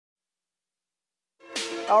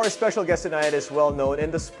Our special guest tonight is well known in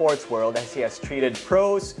the sports world as he has treated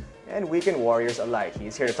pros and weekend warriors alike.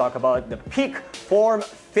 He's here to talk about the Peak Form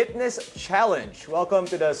Fitness Challenge. Welcome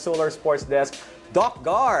to the Solar Sports Desk, Doc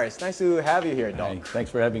Gar. It's nice to have you here, Doc. Hi, thanks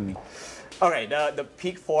for having me. All right, the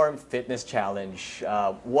Peak Form Fitness Challenge.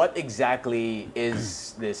 What exactly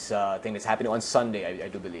is this thing that's happening on Sunday, I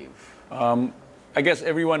do believe? I guess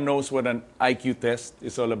everyone knows what an IQ test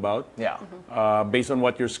is all about. Yeah. Based on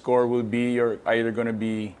what your score will be, you're either going to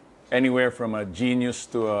be anywhere from a genius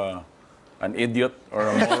to an idiot or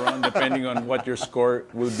a moron, depending on what your score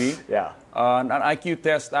will be. Yeah. An IQ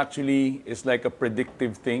test actually is like a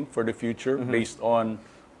predictive thing for the future based on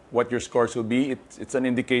what your scores will be. It's an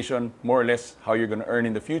indication more or less how you're going to earn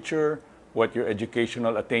in the future, what your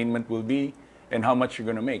educational attainment will be, and how much you're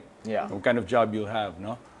going to make. Yeah. What kind of job you'll have,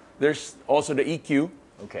 no? There's also the EQ,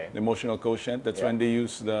 Okay. the emotional quotient. That's when they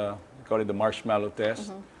use they call it the marshmallow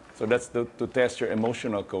test. So that's to test your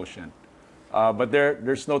emotional quotient. But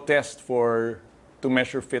there's no test to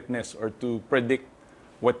measure fitness or to predict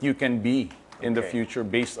what you can be in the future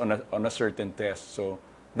based on a certain test. So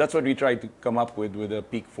that's what we try to come up with a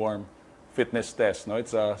peak form fitness test. No,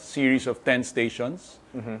 it's a series of 10 stations.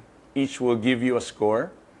 Each will give you a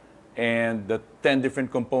score, and the 10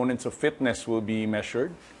 different components of fitness will be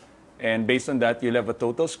measured. And based on that, you'll have a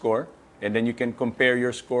total score, and then you can compare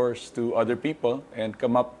your scores to other people and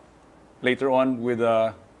come up later on with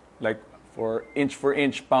for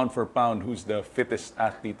inch, pound for pound, who's the fittest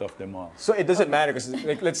athlete of them all. So it doesn't matter because,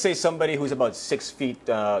 like, let's say somebody who's about 6 feet,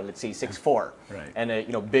 let's say 6'4", Right.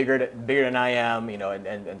 and bigger than I am,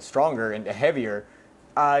 and stronger and heavier.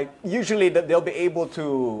 Usually they'll be able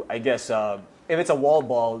to, I guess, if it's a wall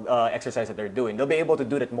ball exercise that they're doing, they'll be able to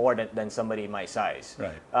do that more than somebody my size.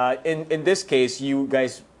 Right. In this case, you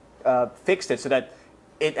guys fixed it so that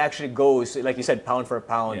it actually goes, like you said, pound for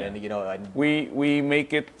pound, Yeah. and We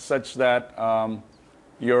make it such that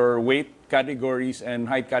your weight categories and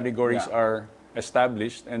height categories are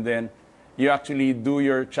established, and then you actually do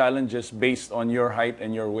your challenges based on your height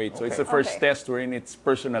and your weight. So it's the first test wherein it's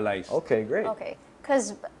personalized. Okay, great. Okay,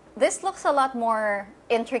 because this looks a lot more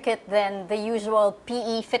intricate than the usual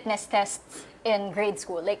PE fitness tests in grade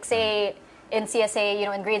school. Like say in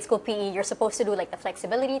CSA, in grade school PE, you're supposed to do like the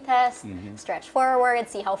flexibility test, stretch forward,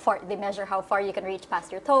 see how far, they measure how far you can reach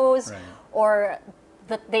past your toes, or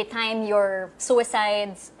they time your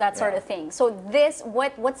suicides, that sort of thing. So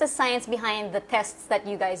what's the science behind the tests that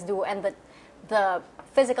you guys do and the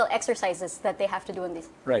physical exercises that they have to do in these?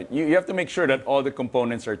 Right. You have to make sure that all the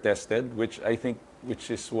components are tested, which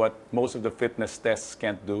is what most of the fitness tests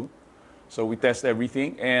can't do. So we test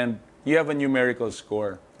everything, and you have a numerical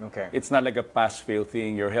score. Okay. It's not like a pass-fail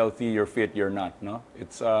thing. You're healthy, you're fit, you're not. No.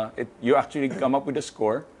 It's you actually come up with a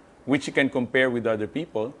score, which you can compare with other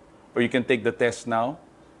people, or you can take the test now,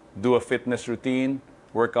 do a fitness routine,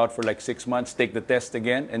 work out for like 6 months, take the test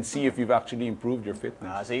again, and see if you've actually improved your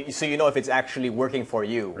fitness. So you know if it's actually working for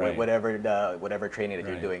you, Right. whatever training that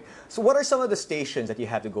you're doing. So what are some of the stations that you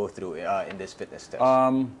have to go through in this fitness test?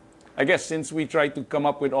 I guess since we try to come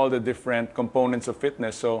up with all the different components of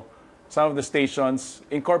fitness, so some of the stations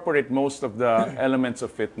incorporate most of the elements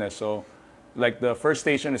of fitness. So like the first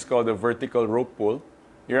station is called the vertical rope pull.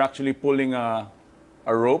 You're actually pulling a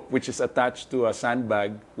rope which is attached to a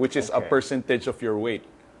sandbag, which is a percentage of your weight.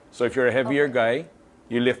 So if you're a heavier guy,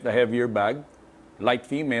 you lift a heavier bag. Light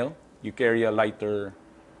female, you carry a lighter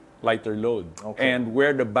load. And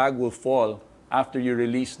where the bag will fall after you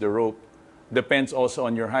release the rope depends also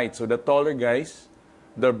on your height. So the taller guys,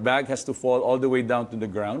 the bag has to fall all the way down to the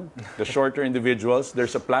ground. The shorter individuals,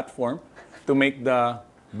 there's a platform to make the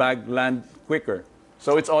bag land quicker.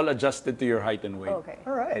 So it's all adjusted to your height and weight. Okay.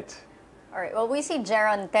 All right. All right. Well, we see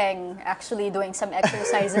Jaron Teng actually doing some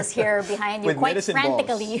exercises here behind you With quite medicine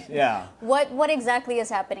frantically. balls. Yeah. What exactly is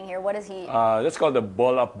happening here? What is he? That's called the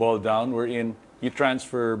ball up, ball down, wherein you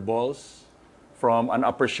transfer balls from an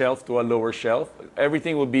upper shelf to a lower shelf.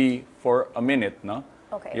 Everything will be for a minute, no?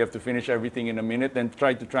 Okay. You have to finish everything in a minute and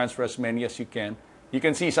try to transfer as many as you can. You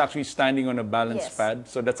can see he's actually standing on a balance pad,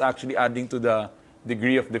 so that's actually adding to the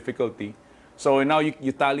degree of difficulty. So now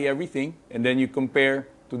you tally everything, and then you compare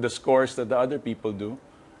to the scores that the other people do,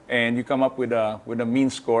 and you come up with a mean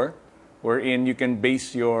score, wherein you can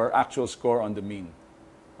base your actual score on the mean.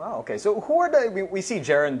 Wow. Okay. So who are we see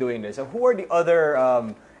Jaron doing this? So who are the other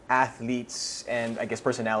athletes and I guess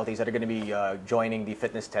personalities that are going to be joining the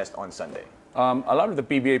fitness test on Sunday? A lot of the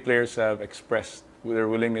PBA players have expressed their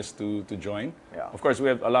willingness to join. Yeah. Of course, we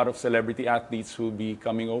have a lot of celebrity athletes who will be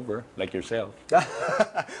coming over, like yourself.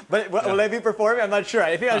 But will I be performing? I'm not sure.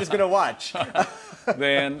 I think I'm just going to watch.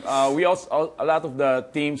 Then we also, a lot of the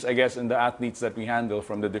teams, I guess, and the athletes that we handle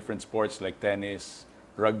from the different sports like tennis,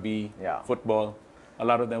 rugby, Yeah. football, a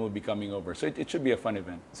lot of them will be coming over. So it should be a fun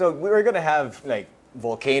event. So we're going to have like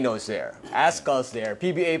volcanoes there, Ascals there,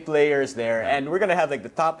 PBA players there, and we're going to have like the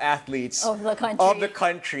top athletes Of the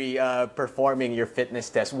country. performing your fitness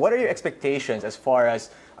test. What are your expectations as far as,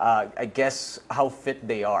 I guess, how fit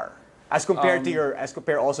they are? As compared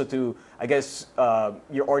also to, I guess,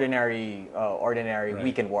 your ordinary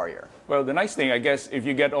weekend warrior. Well, the nice thing, I guess, if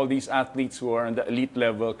you get all these athletes who are on the elite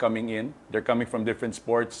level coming in, they're coming from different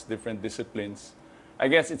sports, different disciplines. I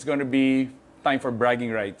guess it's going to be time for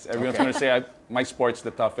bragging rights. Everyone's going to say, my sport's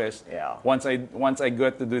the toughest. Yeah. Once I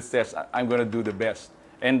get to this test, I'm going to do the best.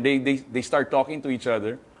 And they start talking to each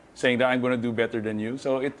other, saying that I'm going to do better than you.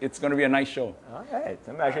 So it's going to be a nice show. All right.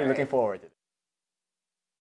 I'm actually looking forward to it.